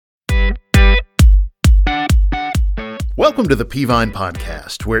Welcome to the Peavine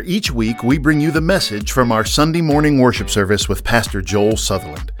Podcast, where each week we bring you the message from our Sunday morning worship service with Pastor Joel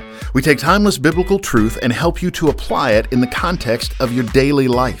Sutherland. We take timeless biblical truth and help you to apply it in the context of your daily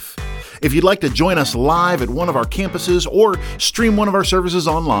life. If you'd like to join us live at one of our campuses or stream one of our services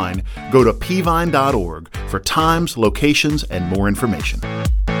online, go to peavine.org for times, locations, and more information.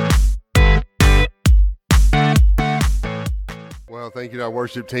 Well, thank you to our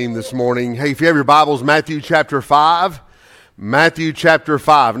worship team this morning. Hey, if you have your Bibles, Matthew chapter 5. Matthew chapter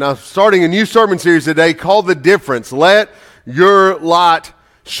 5. Now, starting a new sermon series today called The Difference. Let your light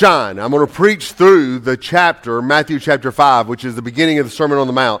shine. I'm going to preach through the chapter, Matthew chapter 5, which is the beginning of the Sermon on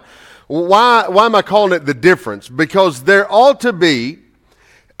the Mount. Why am I calling it The Difference? Because there ought to be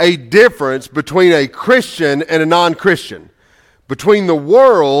a difference between a Christian and a non-Christian, between the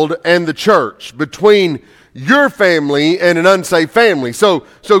world and the church, between your family and an unsaved family. So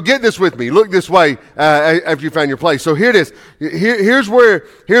get this with me. Look this way after you found your place. So here it is. Here's where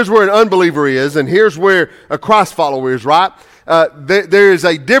an unbeliever is, and here's where a Christ follower is, right? There is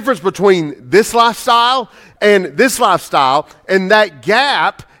a difference between this lifestyle and this lifestyle, and that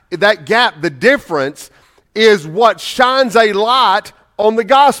gap, the difference is what shines a light on the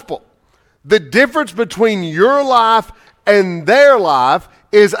gospel. The difference between your life and their life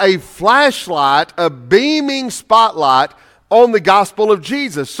is a flashlight, a beaming spotlight on the gospel of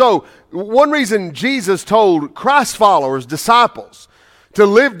Jesus. So one reason Jesus told Christ followers, disciples, to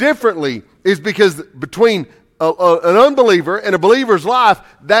live differently is because between an unbeliever and a believer's life,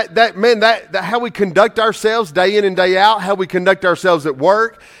 that how we conduct ourselves day in and day out, how we conduct ourselves at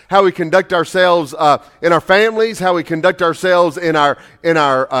work, how we conduct ourselves in our families, how we conduct ourselves in our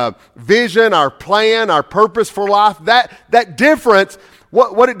vision, our plan, our purpose for life, that difference.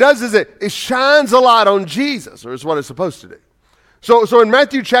 What it does is it shines a light on Jesus, or is what it's supposed to do. So in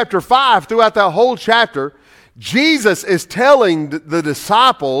Matthew chapter 5, throughout that whole chapter, Jesus is telling the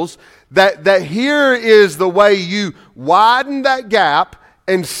disciples that here is the way you widen that gap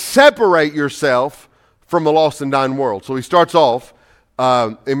and separate yourself from the lost and dying world. So he starts off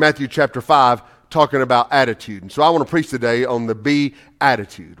in Matthew chapter 5 talking about attitude. And so I want to preach today on the B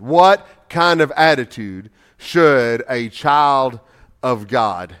attitude. What kind of attitude should a child of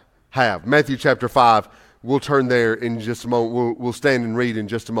God have? Matthew chapter 5, we'll turn there in just a moment. We'll stand and read in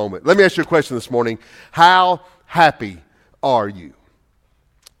just a moment. Let me ask you a question this morning. How happy are you?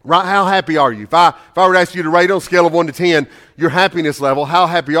 Right? How happy are you? If I were to ask you to rate on a scale of 1 to 10 your happiness level, how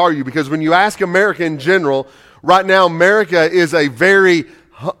happy are you? Because when you ask America in general, right now America is a very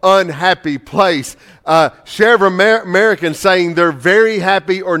unhappy place. Share of Americans saying they're very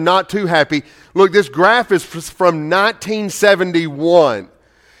happy or not too happy. Look, this graph is from 1971.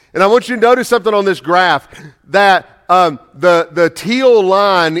 And I want you to notice something on this graph, that the teal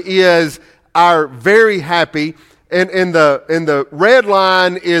line is our very happy, and the red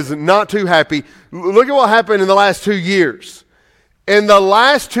line is not too happy. Look at what happened in the last 2 years. In the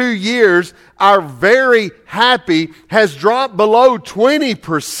last 2 years, our very happy has dropped below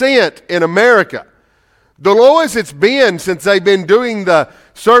 20% in America. The lowest it's been since they've been doing the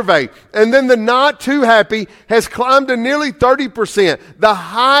survey. And then the not too happy has climbed to nearly 30%. The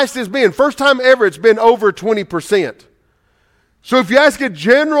highest it's been. First time ever it's been over 20%. So if you ask a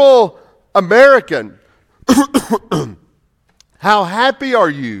general American, how happy are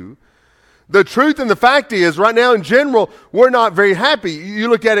you? The truth and the fact is, right now in general, we're not very happy. You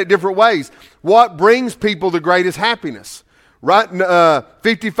look at it different ways. What brings people the greatest happiness? Right,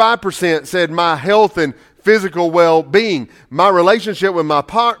 55% said my health and physical well-being, my relationship with my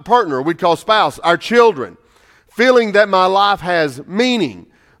partner, we'd call spouse, our children, feeling that my life has meaning,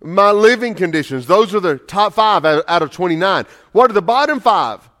 my living conditions. Those are the top 5 out of 29. What are the bottom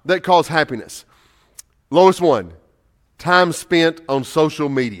 5 that cause happiness? Lowest one, time spent on social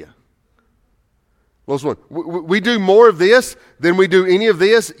media. Lowest one. We do more of this than we do any of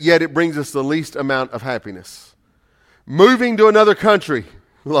this, yet it brings us the least amount of happiness. Moving to another country,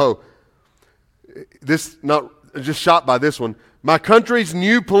 low. This, not just shocked by this one. My country's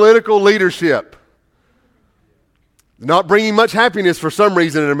new political leadership. Not bringing much happiness for some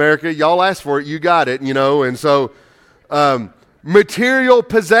reason in America. Y'all asked for it, you got it, and so material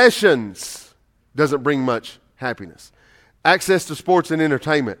possessions doesn't bring much happiness. Access to sports and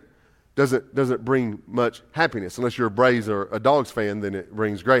entertainment doesn't bring much happiness. Unless you're a Braves or a Dogs fan, then it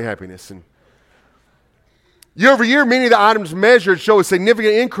brings great happiness. And year over year, many of the items measured show a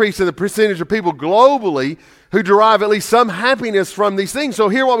significant increase in the percentage of people globally who derive at least some happiness from these things. So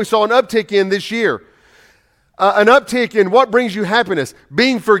here what we saw an uptick in this year. An uptick in what brings you happiness.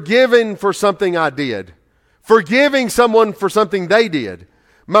 Being forgiven for something I did. Forgiving someone for something they did.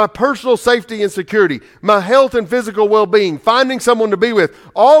 my personal safety and security, my health and physical well-being, finding someone to be with,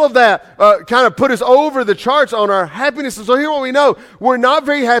 all of that kind of put us over the charts on our happiness. And so here's what we know. We're not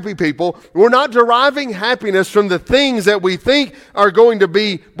very happy people. We're not deriving happiness from the things that we think are going to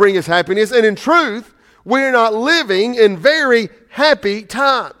bring us happiness. And in truth, we're not living in very happy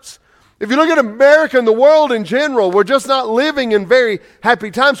times. If you look at America and the world in general, we're just not living in very happy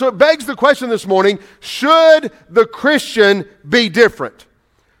times. So it begs the question this morning, should the Christian be different?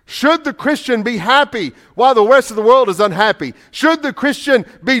 Should the Christian be happy while the rest of the world is unhappy? Should the Christian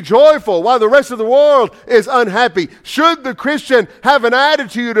be joyful while the rest of the world is unhappy? Should the Christian have an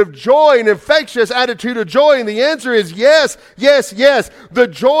attitude of joy, an infectious attitude of joy? And the answer is yes, yes, yes. The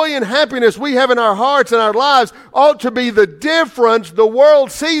joy and happiness we have in our hearts and our lives ought to be the difference the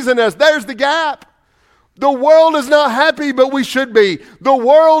world sees in us. There's the gap. The world is not happy, but we should be. The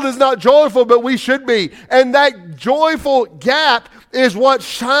world is not joyful, but we should be. And that joyful gap is what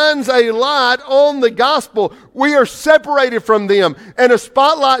shines a light on the gospel. We are separated from them, and a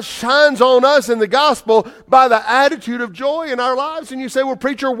spotlight shines on us in the gospel by the attitude of joy in our lives. And you say, well,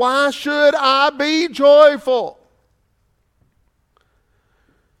 preacher, why should I be joyful?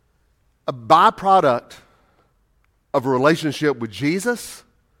 A byproduct of a relationship with Jesus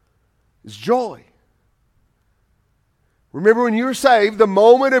is joy. Remember, when you were saved, the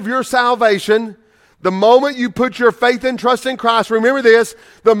moment of your salvation, the moment you put your faith and trust in Christ, remember this,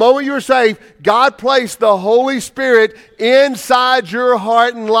 the moment you were saved, God placed the Holy Spirit inside your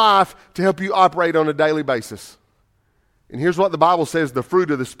heart and life to help you operate on a daily basis. And here's what the Bible says the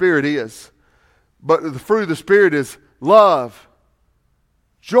fruit of the Spirit is. But the fruit of the Spirit is love,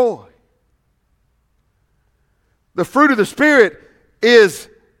 joy. The fruit of the Spirit is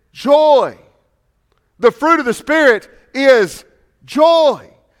joy. The fruit of the Spirit is joy.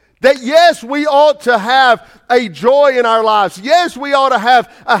 That yes, we ought to have a joy in our lives. Yes, we ought to have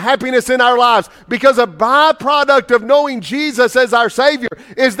a happiness in our lives, because a byproduct of knowing Jesus as our Savior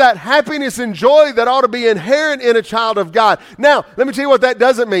is that happiness and joy that ought to be inherent in a child of God. Now, let me tell you what that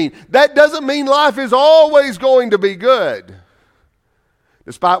doesn't mean. That doesn't mean life is always going to be good.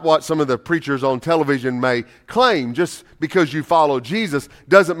 Despite what some of the preachers on television may claim, just because you follow Jesus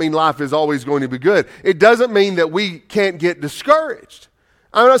doesn't mean life is always going to be good. It doesn't mean that we can't get discouraged.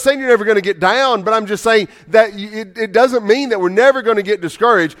 I'm not saying you're never going to get down, but I'm just saying that it doesn't mean that we're never going to get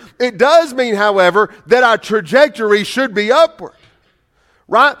discouraged. It does mean, however, that our trajectory should be upward.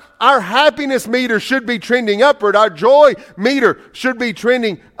 Right? Our happiness meter should be trending upward. Our joy meter should be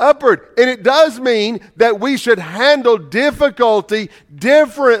trending upward. And it does mean that we should handle difficulty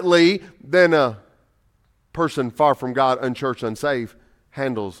differently than a person far from God, unchurched, unsaved,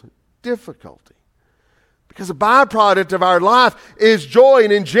 handles difficulty. Because a byproduct of our life is joy.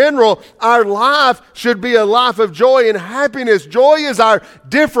 And in general, our life should be a life of joy and happiness. Joy is our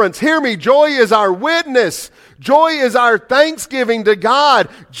difference. Hear me. Joy is our witness. Joy is our thanksgiving to God.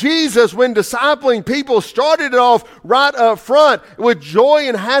 Jesus, when discipling people, started it off right up front with joy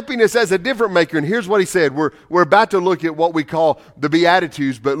and happiness as a difference maker. And here's what he said. We're about to look at what we call the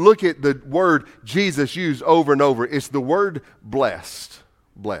Beatitudes, but look at the word Jesus used over and over. It's the word blessed.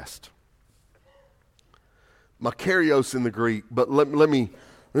 Blessed. Makarios in the Greek, but let me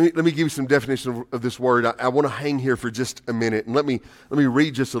give you some definition of this word. I want to hang here for just a minute, and let me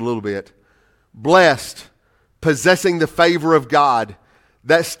read just a little bit. Blessed, possessing the favor of God,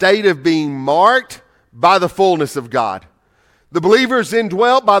 that state of being marked by the fullness of God. The believer is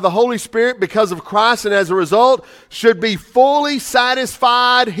indwelt by the Holy Spirit because of Christ, and as a result should be fully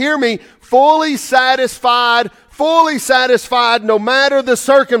satisfied. Hear me, fully satisfied no matter the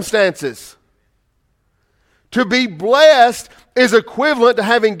circumstances. To be blessed is equivalent to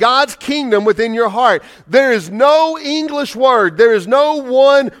having God's kingdom within your heart. There is no English word, there is no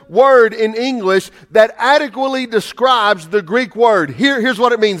one word in English that adequately describes the Greek word. Here's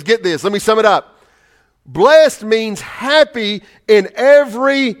what it means. Get this. Let me sum it up. Blessed means happy in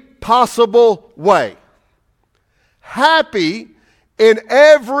every possible way. Happy in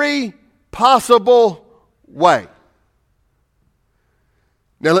every possible way.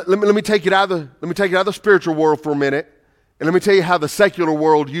 Now let me take it out of the spiritual world for a minute, and let me tell you how the secular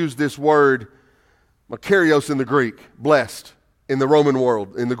world used this word, makarios in the Greek, blessed in the Roman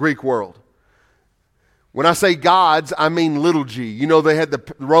world, in the Greek world. When I say gods, I mean little g. You know, they had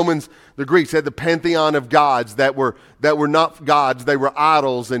the Greeks had the pantheon of gods that were not gods, they were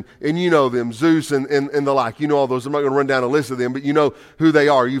idols, and you know them, Zeus and the like. You know all those. I'm not going to run down a list of them, but you know who they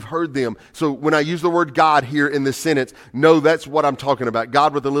are. You've heard them. So when I use the word God here in this sentence, no, that's what I'm talking about,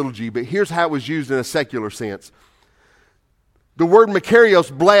 God with a little g. But here's how it was used in a secular sense. The word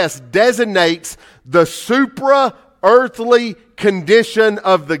makarios, blessed, designates the earthly condition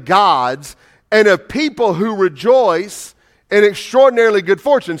of the gods and of people who rejoice in extraordinarily good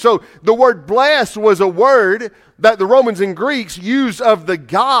fortune. So the word blessed was a word that the Romans and Greeks used of the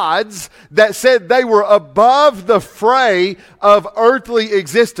gods that said they were above the fray of earthly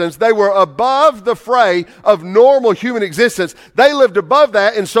existence. They were above the fray of normal human existence. They lived above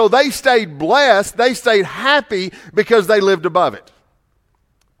that, and so they stayed blessed. They stayed happy because they lived above it.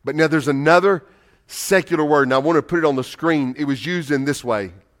 But now there's another secular word, and I want to put it on the screen. It was used in this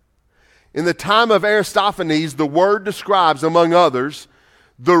way. In the time of Aristophanes, the word describes, among others,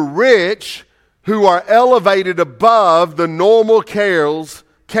 the rich who are elevated above the normal cares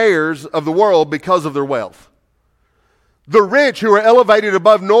of the world because of their wealth. The rich who are elevated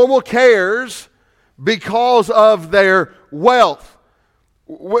above normal cares because of their wealth.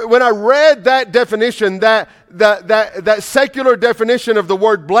 When I read that definition, that secular definition of the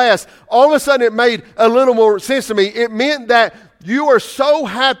word blessed, all of a sudden it made a little more sense to me. It meant that you are so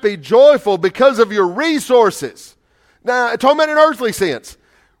happy, joyful because of your resources. Now, talking about an earthly sense.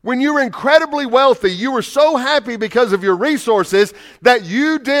 When you were incredibly wealthy, you were so happy because of your resources that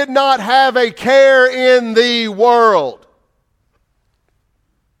you did not have a care in the world.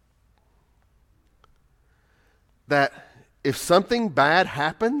 That if something bad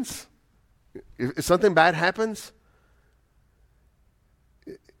happens, if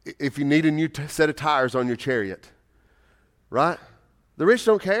you need a new set of tires on your chariot, right? The rich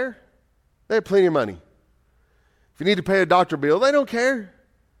don't care. They have plenty of money. If you need to pay a doctor bill, they don't care.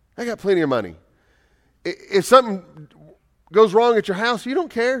 They got plenty of money. If something goes wrong at your house, you don't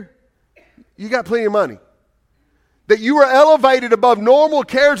care. You got plenty of money. That you were elevated above normal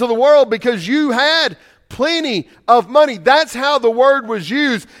cares of the world because you had plenty of money. That's how the word was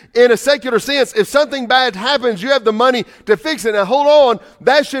used in a secular sense. If something bad happens, you have the money to fix it. Now hold on,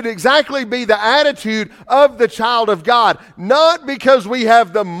 that should exactly be the attitude of the child of God. Not because we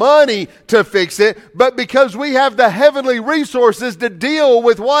have the money to fix it, but because we have the heavenly resources to deal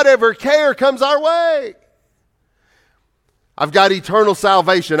with whatever care comes our way. I've got eternal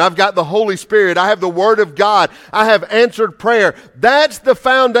salvation. I've got the Holy Spirit. I have the Word of God. I have answered prayer. That's the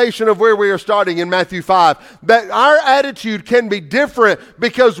foundation of where we are starting in Matthew 5. That our attitude can be different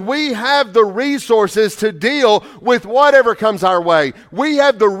because we have the resources to deal with whatever comes our way. We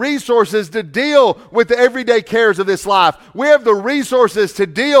have the resources to deal with the everyday cares of this life. We have the resources to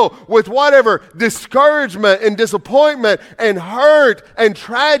deal with whatever discouragement and disappointment and hurt and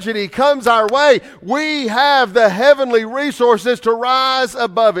tragedy comes our way. We have the heavenly resources to rise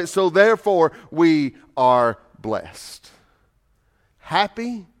above it. So therefore, we are blessed.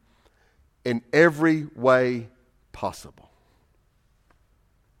 Happy in every way possible.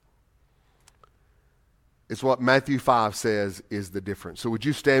 It's what Matthew 5 says is the difference. So would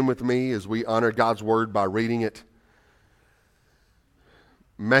you stand with me as we honor God's word by reading it?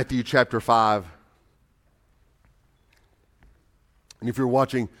 Matthew chapter 5. And if you're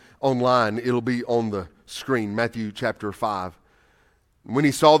watching online, it'll be on the screen, Matthew chapter 5. When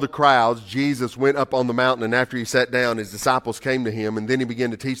he saw the crowds, Jesus went up on the mountain, and after he sat down, his disciples came to him, and then he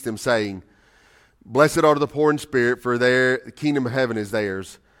began to teach them, saying, Blessed are the poor in spirit, for the kingdom of heaven is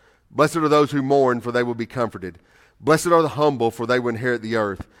theirs. Blessed are those who mourn, for they will be comforted. Blessed are the humble, for they will inherit the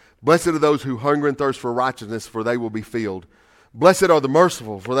earth. Blessed are those who hunger and thirst for righteousness, for they will be filled. Blessed are the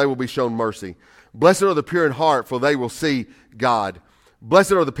merciful, for they will be shown mercy. Blessed are the pure in heart, for they will see God.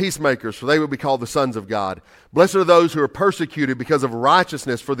 Blessed are the peacemakers, for they will be called the sons of God. Blessed are those who are persecuted because of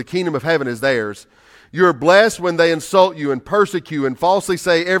righteousness, for the kingdom of heaven is theirs. You are blessed when they insult you and persecute you and falsely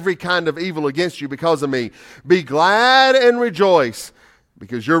say every kind of evil against you because of me. Be glad and rejoice,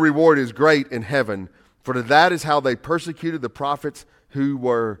 because your reward is great in heaven. For that is how they persecuted the prophets who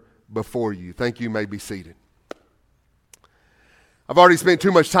were before you. Thank you. You may be seated. I've already spent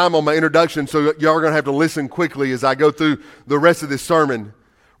too much time on my introduction, so y'all are going to have to listen quickly as I go through the rest of this sermon.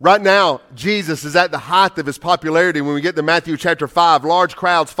 Right now, Jesus is at the height of his popularity. When we get to Matthew chapter 5, large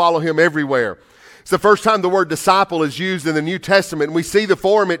crowds follow him everywhere. It's the first time the word disciple is used in the New Testament, and we see the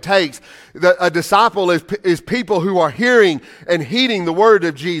form it takes. A disciple is people who are hearing and heeding the word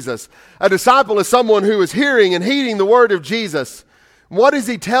of Jesus. A disciple is someone who is hearing and heeding the word of Jesus. What does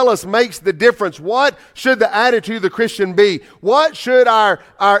he tell us makes the difference? What should the attitude of the Christian be? What should our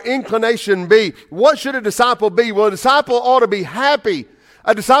inclination be? What should a disciple be? Well, a disciple ought to be happy.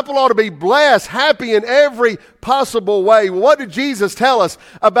 A disciple ought to be blessed, happy in every possible way. What did Jesus tell us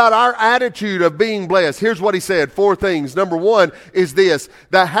about our attitude of being blessed? Here's what he said, 4 things. Number 1 is this,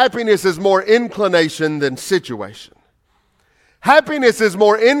 that happiness is more inclination than situation. Happiness is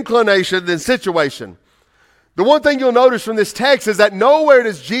more inclination than situation. The one thing you'll notice from this text is that nowhere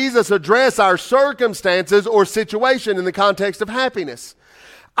does Jesus address our circumstances or situation in the context of happiness.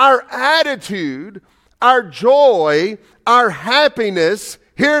 Our attitude, our joy, our happiness,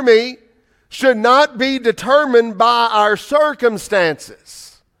 hear me, should not be determined by our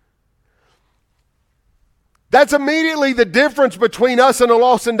circumstances. That's immediately the difference between us and a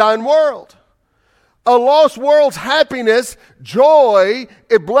lost and dying world. A lost world's happiness, joy,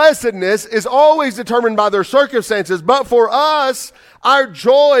 and blessedness is always determined by their circumstances. But for us, our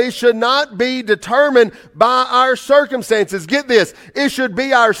joy should not be determined by our circumstances. Get this, it should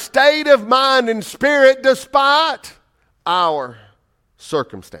be our state of mind and spirit despite our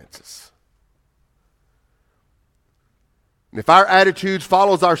circumstances. And if our attitudes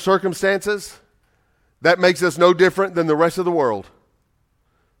follows our circumstances, that makes us no different than the rest of the world.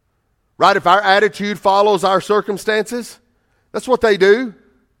 Right? If our attitude follows our circumstances, that's what they do.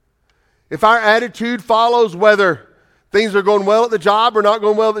 If our attitude follows whether things are going well at the job or not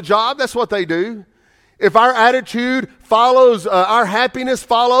going well at the job, that's what they do. If our attitude follows, our happiness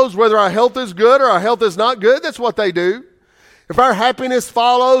follows whether our health is good or our health is not good, that's what they do. If our happiness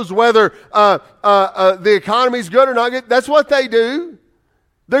follows whether the economy is good or not good, that's what they do.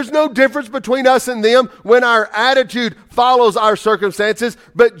 There's no difference between us and them when our attitude follows our circumstances,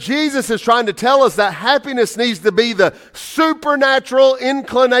 but Jesus is trying to tell us that happiness needs to be the supernatural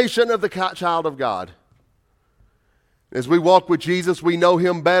inclination of the child of God. As we walk with Jesus, we know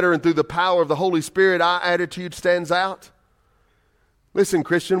Him better, and through the power of the Holy Spirit, our attitude stands out. Listen,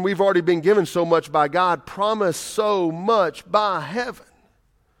 Christian, we've already been given so much by God, promised so much by heaven.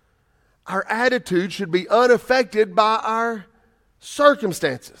 Our attitude should be unaffected by our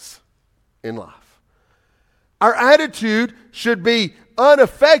circumstances in life. Our attitude should be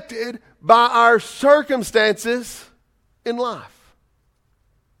unaffected by our circumstances in life.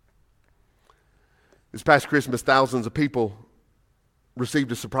 This past Christmas, thousands of people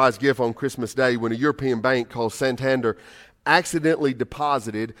received a surprise gift on Christmas Day when a European bank called Santander accidentally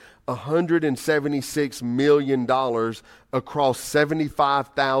deposited $176 million across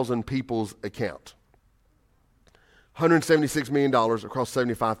 75,000 people's account. $176 million across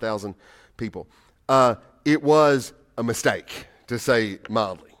 75,000 people. It was a mistake, to say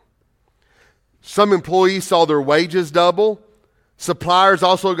mildly. Some employees saw their wages double. Suppliers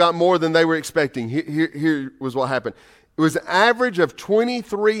also got more than they were expecting. Here was what happened. It was an average of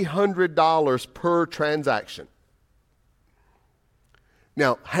 $2,300 per transaction.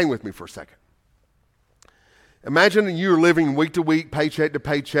 Now, hang with me for a second. Imagine you're living week to week, paycheck to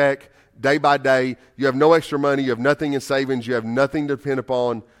paycheck, day by day. You have no extra money. You have nothing in savings. You have nothing to depend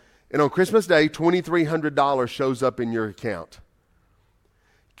upon. And on Christmas Day, $2,300 shows up in your account.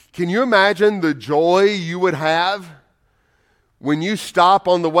 Can you imagine the joy you would have when you stop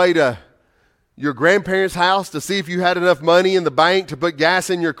on the way to your grandparents' house to see if you had enough money in the bank to put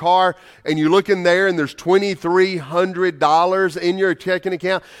gas in your car, and you look in there and there's $2,300 in your checking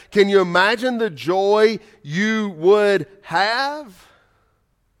account? Can you imagine the joy you would have?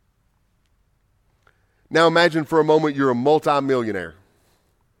 Now imagine for a moment you're a multimillionaire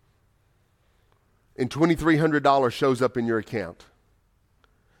and $2,300 shows up in your account.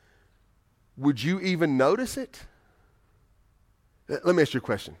 Would you even notice it? Let me ask you a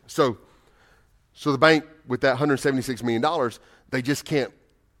question. So the bank with that $176 million, they just can't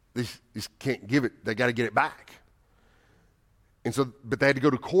give it. They got to get it back. But they had to go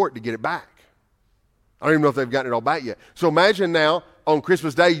to court to get it back. I don't even know if they've gotten it all back yet. So imagine now on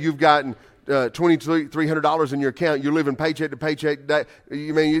Christmas Day you've gotten $2,300 in your account. You're living paycheck to paycheck.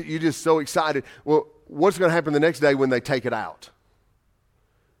 You're just so excited. Well, what's going to happen the next day when they take it out?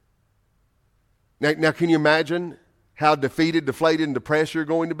 Now, can you imagine how defeated, deflated, and depressed you're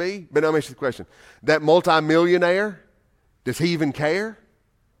going to be? But let me ask you the question. That multimillionaire, does he even care?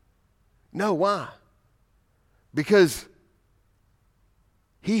 No, why? Because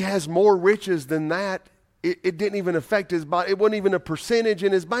he has more riches than that. It didn't even affect his body. It wasn't even a percentage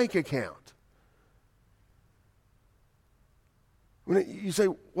in his bank account. You say,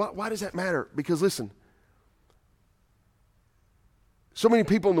 why does that matter? Because listen, so many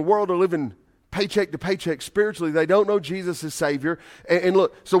people in the world are living paycheck to paycheck spiritually. They don't know Jesus as Savior. And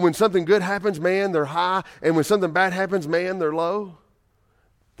look, so when something good happens, man, they're high. And when something bad happens, man, they're low.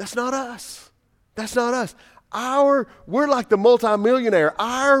 That's not us. That's not us. We're like the multimillionaire.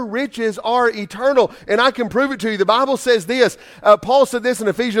 Our riches are eternal. And I can prove it to you. The Bible says this. Paul said this in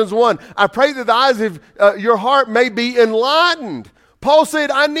Ephesians 1. I pray that the eyes of your heart may be enlightened. Paul said,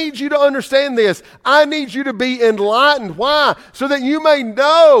 I need you to understand this. I need you to be enlightened. Why? So that you may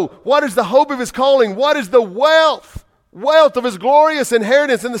know what is the hope of his calling. What is the wealth of his glorious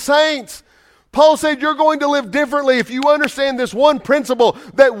inheritance in the saints. Paul said you're going to live differently if you understand this one principle,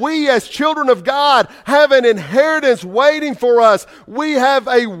 that we as children of God have an inheritance waiting for us. We have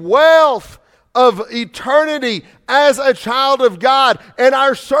a wealth of eternity as a child of God, and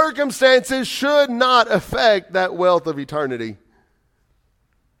our circumstances should not affect that wealth of eternity.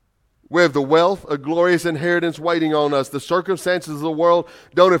 We have the wealth, a glorious inheritance waiting on us. The circumstances of the world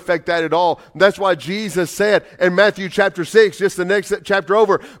don't affect that at all. That's why Jesus said in Matthew chapter 6, just the next chapter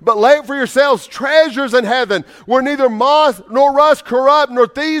over, but lay up for yourselves treasures in heaven, where neither moth nor rust corrupt, nor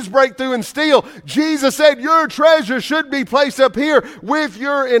thieves break through and steal. Jesus said your treasure should be placed up here with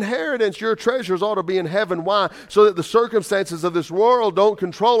your inheritance. Your treasures ought to be in heaven. Why? So that the circumstances of this world don't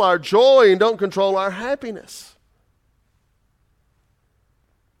control our joy and don't control our happiness.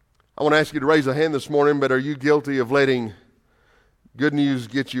 I want to ask you to raise a hand this morning, but are you guilty of letting good news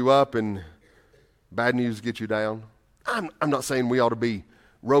get you up and bad news get you down? I'm not saying we ought to be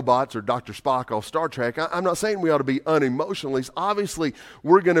robots or Dr. Spock off Star Trek. I'm not saying we ought to be unemotional. Obviously,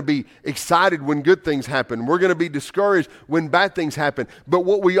 we're going to be excited when good things happen. We're going to be discouraged when bad things happen. But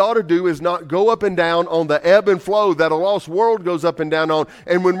what we ought to do is not go up and down on the ebb and flow that a lost world goes up and down on.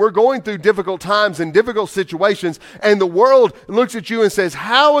 And when we're going through difficult times and difficult situations, and the world looks at you and says,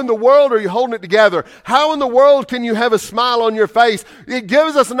 how in the world are you holding it together? How in the world can you have a smile on your face? It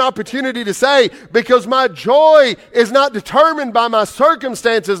gives us an opportunity to say, because my joy is not determined by my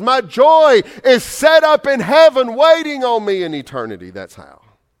circumstances. My joy is set up in heaven waiting on me in eternity. That's how.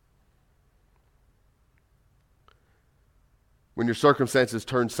 When your circumstances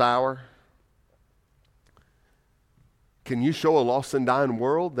turn sour, can you show a lost and dying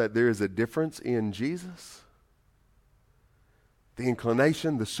world that there is a difference in Jesus? The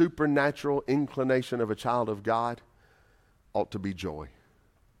inclination, the supernatural inclination of a child of God ought to be joy,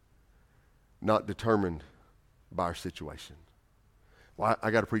 not determined by our situation. Well,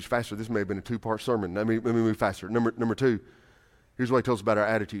 I got to preach faster. This may have been a two-part sermon. Let me move faster. Number two, here's what he tells us about our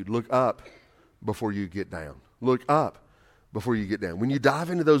attitude. Look up before you get down. Look up before you get down. When you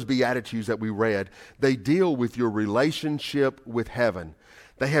dive into those Beatitudes that we read, they deal with your relationship with heaven.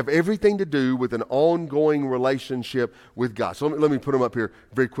 They have everything to do with an ongoing relationship with God. So let me put them up here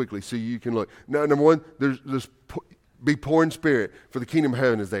very quickly so you can look. Now, number one, there's be poor in spirit, for the kingdom of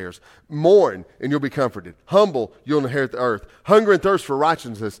heaven is theirs. Mourn, and you'll be comforted. Humble, you'll inherit the earth. Hunger and thirst for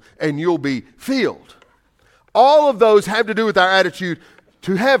righteousness, and you'll be filled. All of those have to do with our attitude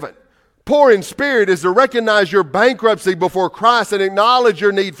to heaven. Poor in spirit is to recognize your bankruptcy before Christ and acknowledge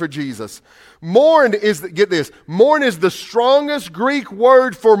your need for Jesus. Mourn is, get this, mourn is the strongest Greek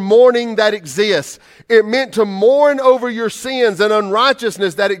word for mourning that exists. It meant to mourn over your sins and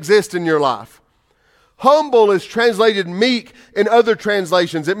unrighteousness that exist in your life. Humble is translated meek in other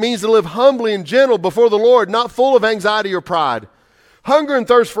translations. It means to live humbly and gentle before the Lord, not full of anxiety or pride. Hunger and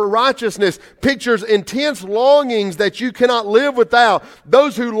thirst for righteousness pictures intense longings that you cannot live without.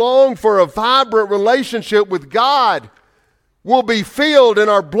 Those who long for a vibrant relationship with God will be filled and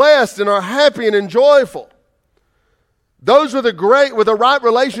are blessed and are happy and joyful. Those with a right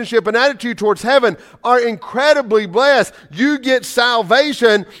relationship and attitude towards heaven are incredibly blessed. You get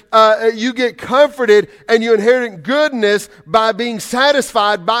salvation, you get comforted, and you inherit goodness by being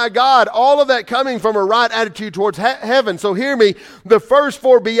satisfied by God. All of that coming from a right attitude towards heaven. So hear me, the first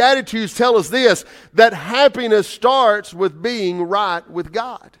four Beatitudes tell us this, that happiness starts with being right with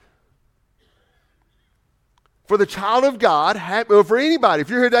God. For the child of God, or for anybody, if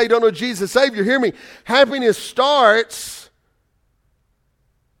you're here today, you don't know Jesus as Savior, hear me. Happiness starts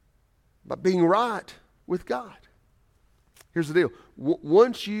by being right with God. Here's the deal.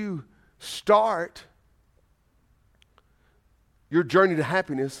 Once you start your journey to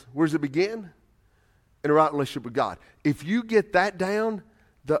happiness, where does it begin? In a right relationship with God. If you get that down,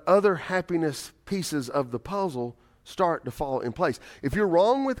 the other happiness pieces of the puzzle start to fall in place. If you're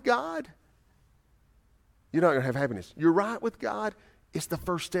wrong with God, you're not going to have happiness. You're right with God. It's the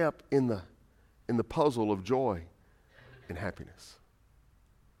first step in the puzzle of joy and happiness.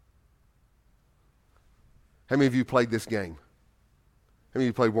 How many of you played this game? How many of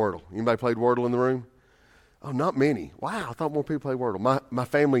you played Wordle? Anybody played Wordle in the room? Oh, not many. Wow, I thought more people played Wordle. My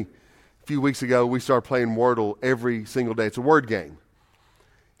family, a few weeks ago, we started playing Wordle every single day. It's a word game.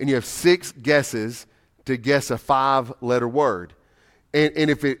 And you have 6 guesses to guess a 5-letter word. And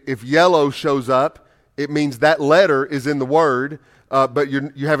if yellow shows up, it means that letter is in the word, but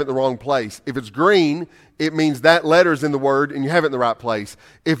you have it in the wrong place. If it's green, it means that letter is in the word and you have it in the right place.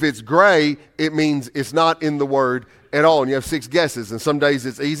 If it's gray, it means it's not in the word at all. And you have 6 guesses. And some days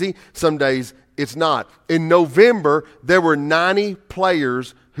it's easy, some days It's not. In November, there were 90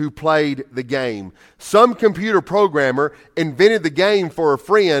 players who played the game. Some computer programmer invented the game for a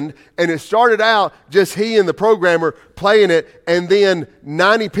friend, and it started out just he and the programmer playing it, and then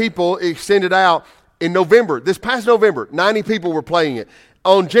 90 people extended out in November. This past November, 90 people were playing it.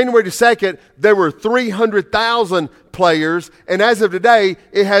 On January the 2nd, there were 300,000 players, and as of today,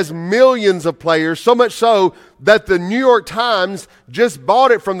 it has millions of players, so much so that the New York Times just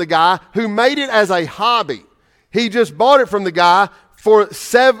bought it from the guy who made it as a hobby. He just bought it from the guy for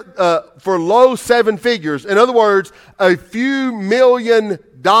low seven figures. In other words, a few $1 million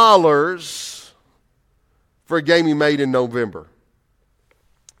for a game he made in November.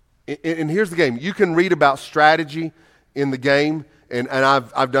 And here's the game. You can read about strategy in the game, and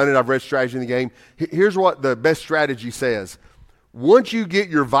I've done it. I've read strategy in the game. Here's what the best strategy says. Once you get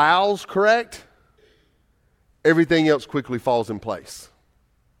your vowels correct, everything else quickly falls in place.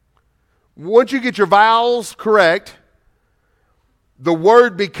 Once you get your vowels correct, the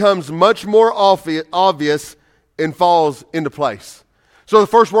word becomes much more obvious and falls into place. So the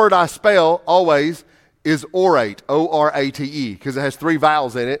first word I spell always is orate, O-R-A-T-E, because it has 3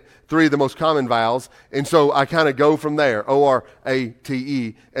 vowels in it, 3 of the most common vowels. And so I kind of go from there,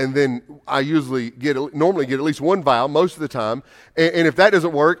 O-R-A-T-E, and then I normally get at least 1 vowel most of the time. And if that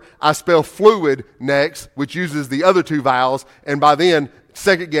doesn't work, I spell fluid next, which uses the other 2 vowels. And by then,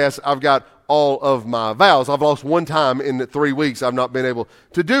 second guess, I've got all of my vowels. I've lost 1 time in the 3 weeks. I've not been able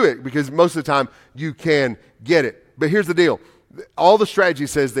to do it because most of the time you can get it. But here's the deal. All the strategy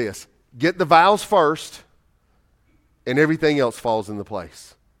says this. Get the vowels first and everything else falls into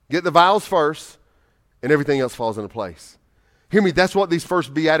place. Get the vowels first and everything else falls into place. Hear me, that's what these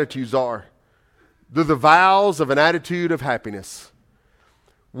first Beatitudes are. They're the vowels of an attitude of happiness.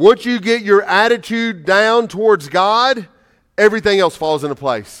 Once you get your attitude down towards God, everything else falls into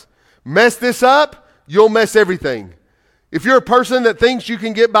place. Mess this up, you'll mess everything. If you're a person that thinks you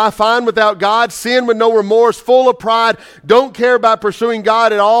can get by fine without God, sin with no remorse, full of pride, don't care about pursuing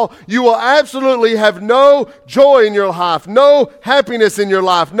God at all, you will absolutely have no joy in your life, no happiness in your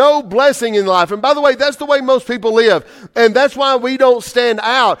life, no blessing in life. And by the way, that's the way most people live. And that's why we don't stand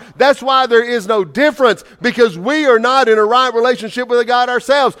out. That's why there is no difference, because we are not in a right relationship with God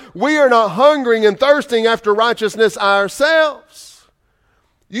ourselves. We are not hungering and thirsting after righteousness ourselves.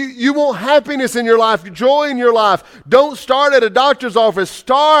 You want happiness in your life, joy in your life. Don't start at a doctor's office.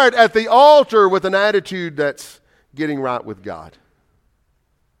 Start at the altar with an attitude that's getting right with God.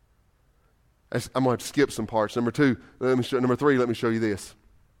 I'm going to skip some parts. Number 3, let me show you this.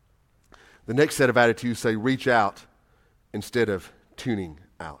 The next set of attitudes say reach out instead of tuning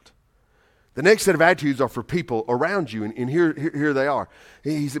out. The next set of attitudes are for people around you, and here they are.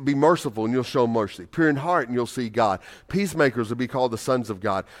 He said, be merciful, and you'll show mercy. Pure in heart, and you'll see God. Peacemakers will be called the sons of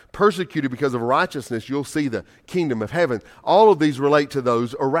God. Persecuted because of righteousness, you'll see the kingdom of heaven. All of these relate to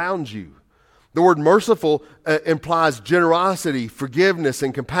those around you. The word merciful implies generosity, forgiveness,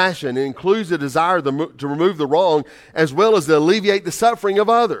 and compassion. It includes a desire to remove the wrong as well as to alleviate the suffering of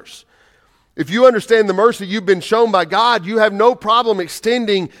others. If you understand the mercy you've been shown by God, you have no problem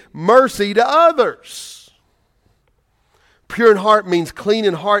extending mercy to others. Pure in heart means clean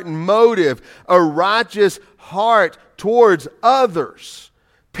in heart and motive, a righteous heart towards others.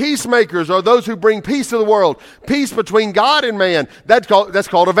 Peacemakers are those who bring peace to the world. Peace between God and man. That's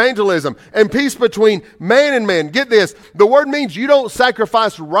called evangelism. And peace between man and man. Get this. The word means you don't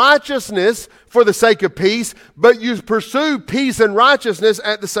sacrifice righteousness for the sake of peace, but you pursue peace and righteousness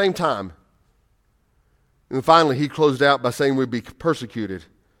at the same time. And finally, he closed out by saying we'd be persecuted.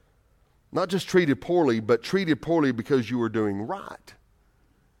 Not just treated poorly, but treated poorly because you were doing right.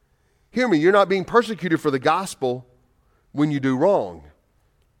 Hear me, you're not being persecuted for the gospel when you do wrong.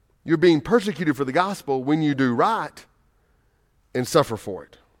 You're being persecuted for the gospel when you do right and suffer for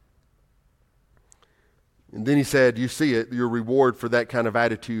it. And then he said, you see it, your reward for that kind of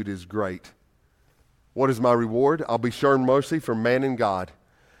attitude is great. What is my reward? I'll be shown mercy from man and God.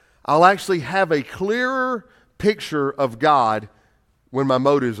 I'll actually have a clearer picture of God when my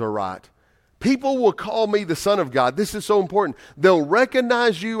motives are right. People will call me the Son of God. This is so important. They'll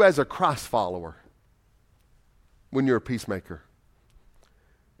recognize you as a Christ follower when you're a peacemaker.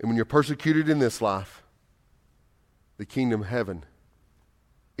 And when you're persecuted in this life, the kingdom of heaven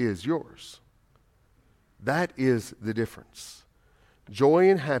is yours. That is the difference. Joy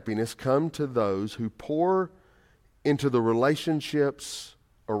and happiness come to those who pour into the relationships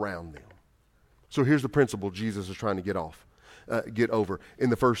around them. So here's the principle Jesus is trying to get over in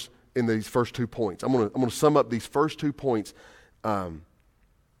these first 2 points. I'm going to sum up these first 2 points with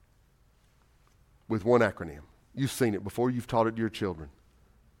one acronym. You've seen it before. You've taught it to your children.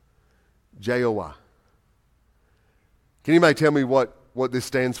 J-O-Y. Can anybody tell me what this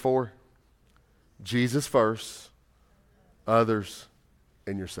stands for? Jesus first, others,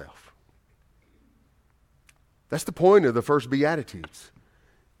 and yourself. That's the point of the first Beatitudes.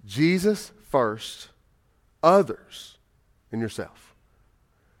 Jesus first, others, and yourself.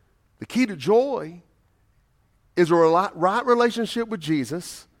 The key to joy is a right relationship with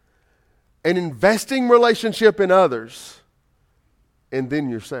Jesus, an investing relationship in others, and then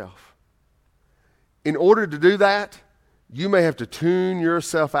yourself. In order to do that, you may have to tune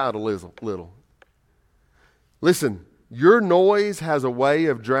yourself out a little. Listen, your noise has a way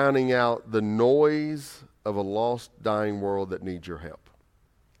of drowning out the noise of a lost, dying world that needs your help.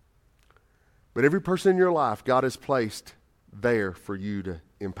 But every person in your life, God has placed there for you to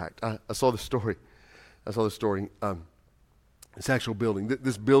impact. I saw the story. This actual building.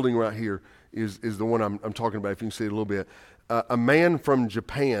 This building right here is the one I'm talking about, if you can see it a little bit. A man from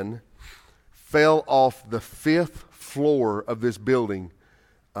Japan fell off the 5th floor of this building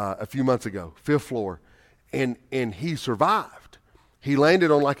a few months ago, 5th floor, and he survived. He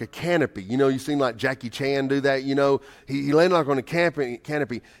landed on like a canopy. You know, you've seen like Jackie Chan do that, you know. He landed like on a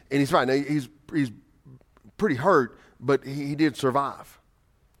canopy, and he's fine. Now, he's pretty hurt, but he did survive.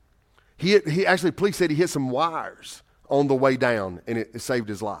 He actually, police said he hit some wires on the way down, and it saved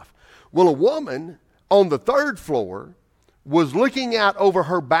his life. Well, a woman on the 3rd floor was looking out over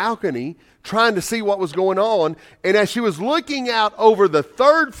her balcony trying to see what was going on, and as she was looking out over the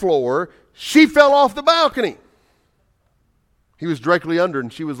 3rd floor, she fell off the balcony. He was directly under,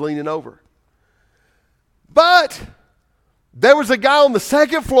 and she was leaning over. But there was a guy on the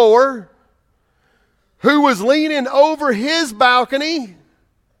 2nd floor who was leaning over his balcony,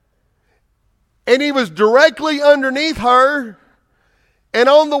 and he was directly underneath her, and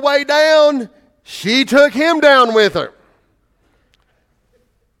on the way down, she took him down with her.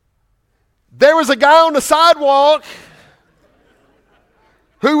 There was a guy on the sidewalk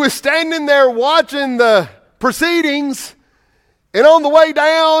who was standing there watching the proceedings, and on the way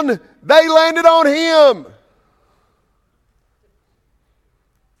down, they landed on him.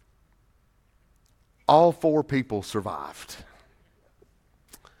 All 4 people survived.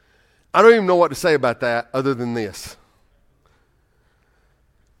 I don't even know what to say about that other than this.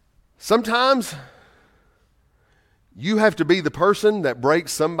 Sometimes you have to be the person that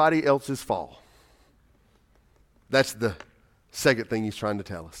breaks somebody else's fall. That's the second thing he's trying to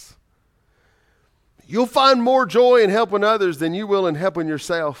tell us. You'll find more joy in helping others than you will in helping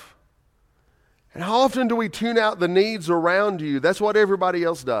yourself. And how often do we tune out the needs around you? That's what everybody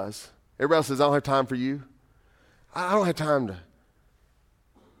else does. Everybody else says, I don't have time for you. I don't have time to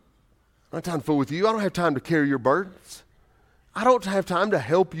fool with you. I don't have time to carry your burdens. I don't have time to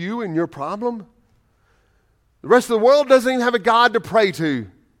help you in your problem. The rest of the world doesn't even have a God to pray to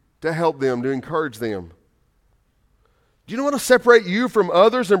help them, to encourage them. Do you know what will separate you from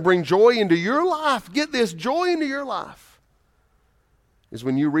others and bring joy into your life? Get this, joy into your life is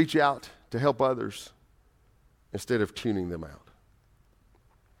when you reach out to help others instead of tuning them out.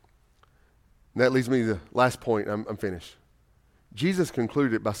 And that leads me to the last point. I'm finished. Jesus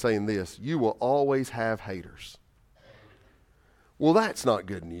concluded it by saying this: you will always have haters. Well, that's not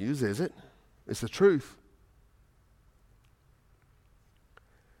good news, is it? It's the truth.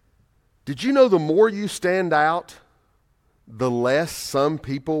 Did you know the more you stand out, the less some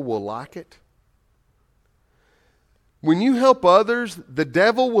people will like it? When you help others, the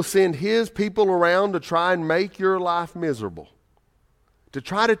devil will send his people around to try and make your life miserable, to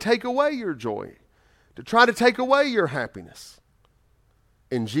try to take away your joy, to try to take away your happiness.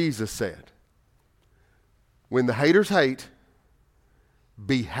 And Jesus said, when the haters hate,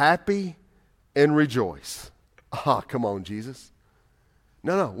 be happy and rejoice. Ah, come on, Jesus.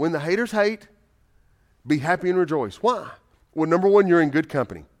 No. When the haters hate, be happy and rejoice. Why? Well, number one, you're in good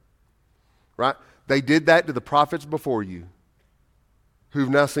company, right? They did that to the prophets before you who've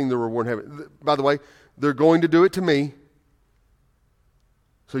now seen the reward in heaven. By the way, they're going to do it to me.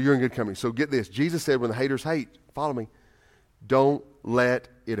 So you're in good company. So get this. Jesus said when the haters hate, follow me, don't let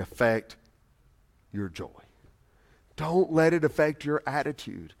it affect your joy. Don't let it affect your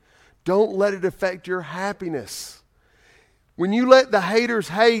attitude. Don't let it affect your happiness. When you let the haters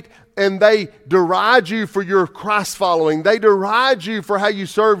hate and they deride you for your Christ following, they deride you for how you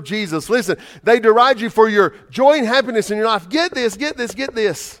serve Jesus. Listen, they deride you for your joy and happiness in your life. Get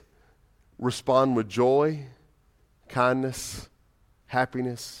this. Respond with joy, kindness,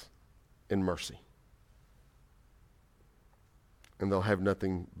 happiness, and mercy. And they'll have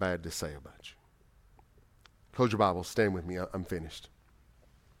nothing bad to say about you. Close your Bibles. Stand with me. I'm finished.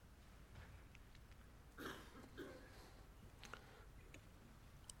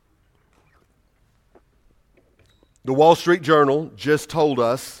 The Wall Street Journal just told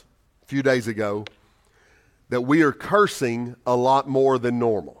us a few days ago that we are cursing a lot more than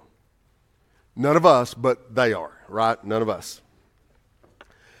normal. None of us, but they are, right? None of us.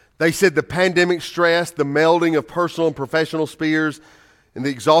 They said the pandemic stress, the melding of personal and professional spheres, and the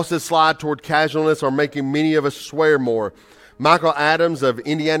exhausted slide toward casualness are making many of us swear more. Michael Adams of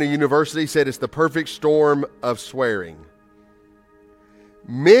Indiana University said it's the perfect storm of swearing.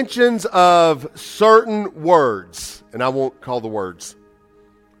 Mentions of certain words, and I won't call the words,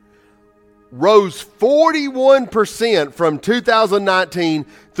 rose 41% from 2019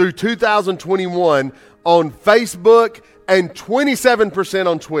 through 2021 on Facebook and 27%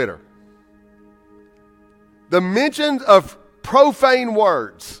 on Twitter. The mentions of profane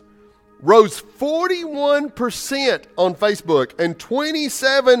words rose 41% on Facebook and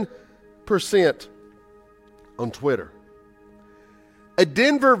 27% on Twitter. A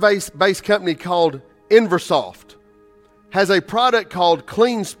Denver-based company called Inversoft has a product called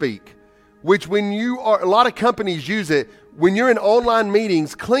CleanSpeak, which a lot of companies use it. When you're in online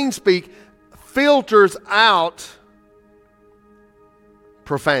meetings, CleanSpeak filters out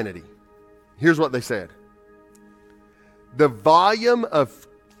profanity. Here's what they said. The volume of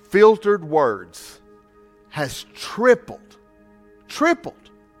filtered words has tripled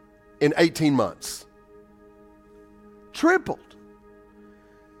in 18 months. Tripled.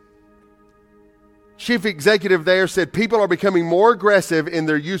 Chief executive there said people are becoming more aggressive in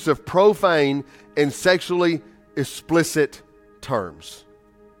their use of profane and sexually explicit terms.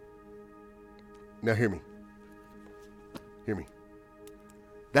 Now hear me. Hear me.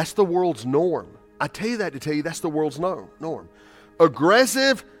 That's the world's norm. I tell you that to tell you that's the world's norm.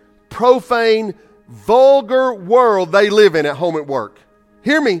 Aggressive, profane, vulgar world they live in at home, at work.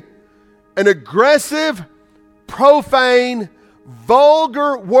 Hear me. An aggressive, profane,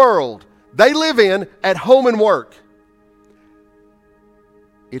 vulgar world they live in at home and work.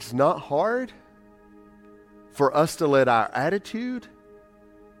 It's not hard for us to let our attitude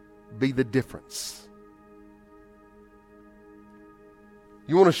be the difference.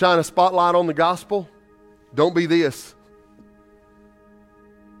 You want to shine a spotlight on the gospel? Don't be this.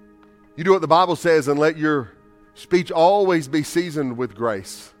 You do what the Bible says and let your speech always be seasoned with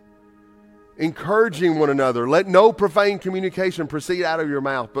grace. Encouraging one another. Let no profane communication proceed out of your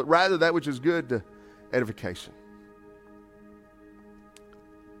mouth, but rather that which is good to edification.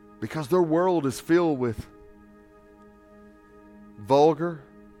 Because their world is filled with vulgar,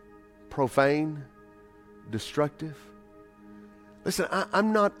 profane, destructive. Listen,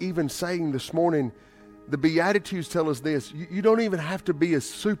 I'm not even saying this morning, the Beatitudes tell us this. You don't even have to be a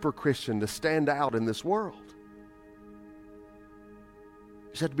super Christian to stand out in this world. You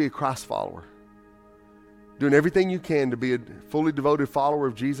just have to be a Christ follower. Doing everything you can to be a fully devoted follower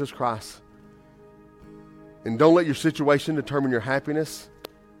of Jesus Christ. And don't let your situation determine your happiness,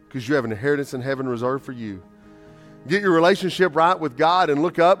 because you have an inheritance in heaven reserved for you. Get your relationship right with God and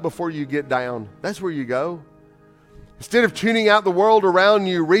look up before you get down. That's where you go. Instead of tuning out the world around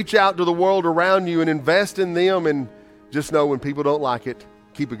you, reach out to the world around you and invest in them, and just know when people don't like it,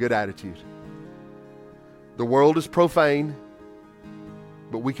 keep a good attitude. The world is profane,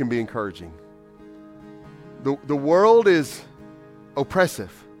 but we can be encouraging. The world is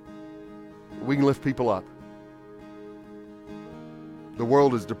oppressive. We can lift people up. The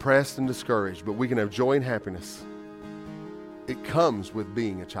world is depressed and discouraged, but we can have joy and happiness. It comes with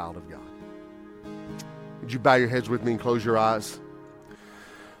being a child of God. Would you bow your heads with me and close your eyes?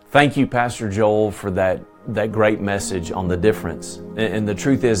 Thank you, Pastor Joel, for that great message on the difference. And the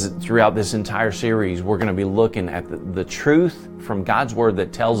truth is, throughout this entire series, we're going to be looking at the truth from God's Word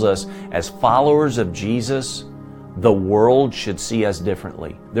that tells us, as followers of Jesus, the world should see us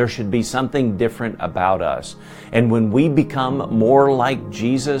differently. There should be something different about us. And when we become more like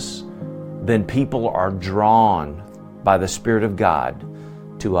Jesus, then people are drawn by the Spirit of God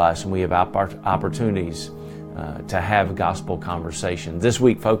to us, and we have opportunities to have gospel conversations. This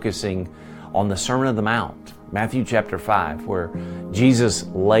week focusing on the Sermon on the Mount, Matthew chapter 5, where Jesus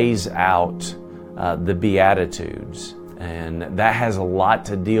lays out the Beatitudes. And that has a lot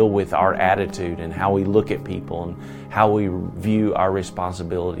to deal with our attitude and how we look at people and how we view our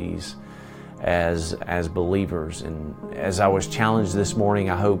responsibilities as believers. And as I was challenged this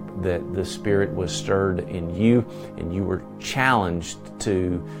morning, I hope that the Spirit was stirred in you and you were challenged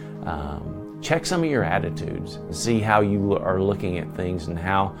to check some of your attitudes and see how you are looking at things and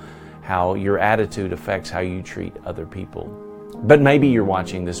how your attitude affects how you treat other people. But maybe you're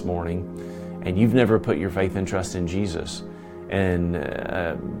watching this morning and you've never put your faith and trust in Jesus. And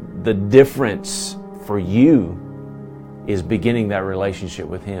the difference for you is beginning that relationship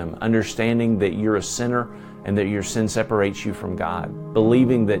with Him, understanding that you're a sinner and that your sin separates you from God.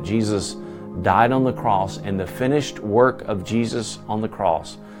 Believing that Jesus died on the cross and the finished work of Jesus on the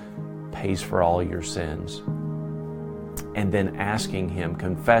cross pays for all your sins. And then asking Him,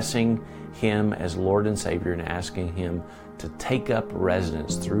 confessing Him as Lord and Savior, and asking Him to take up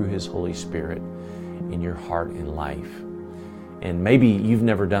residence through His Holy Spirit in your heart and life. And maybe you've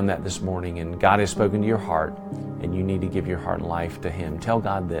never done that this morning, and God has spoken to your heart, and you need to give your heart and life to Him. Tell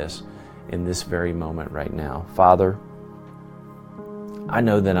God this in this very moment right now. Father, I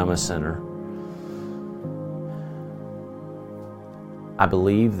know that I'm a sinner. I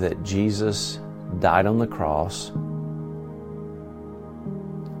believe that Jesus died on the cross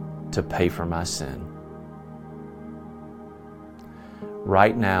to pay for my sin.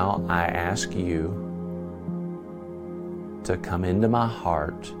 Right now, I ask you to come into my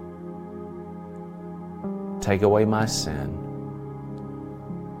heart, take away my sin,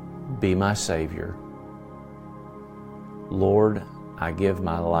 be my Savior. Lord, I give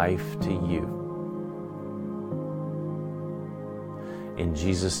my life to you. In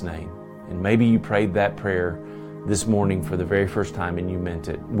Jesus' name. And maybe you prayed that prayer this morning for the very first time and you meant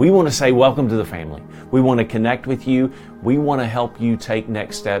it. We want to say welcome to the family. We want to connect with you. We want to help you take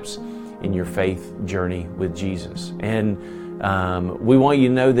next steps in your faith journey with Jesus. And we want you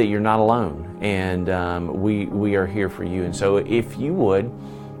to know that you're not alone, and we are here for you. And so if you would,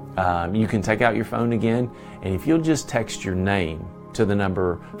 you can take out your phone again, and if you'll just text your name to the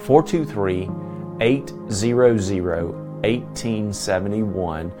number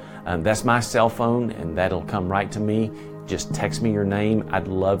 423-800-1871. That's my cell phone, and that'll come right to me. Just text me your name. I'd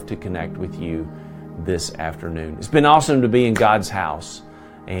love to connect with you this afternoon. It's been awesome to be in God's house,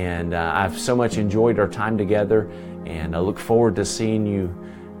 and I've so much enjoyed our time together, and I look forward to seeing you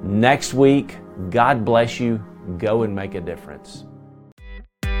next week. God bless you. Go and make a difference.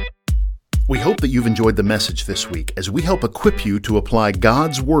 We hope that you've enjoyed the message this week as we help equip you to apply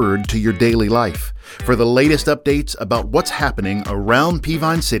God's Word to your daily life. For the latest updates about what's happening around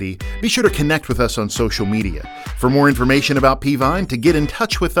Peavine City, be sure to connect with us on social media. For more information about Peavine, to get in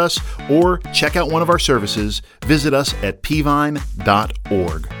touch with us, or check out one of our services, visit us at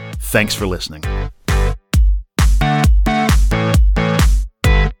peavine.org. Thanks for listening.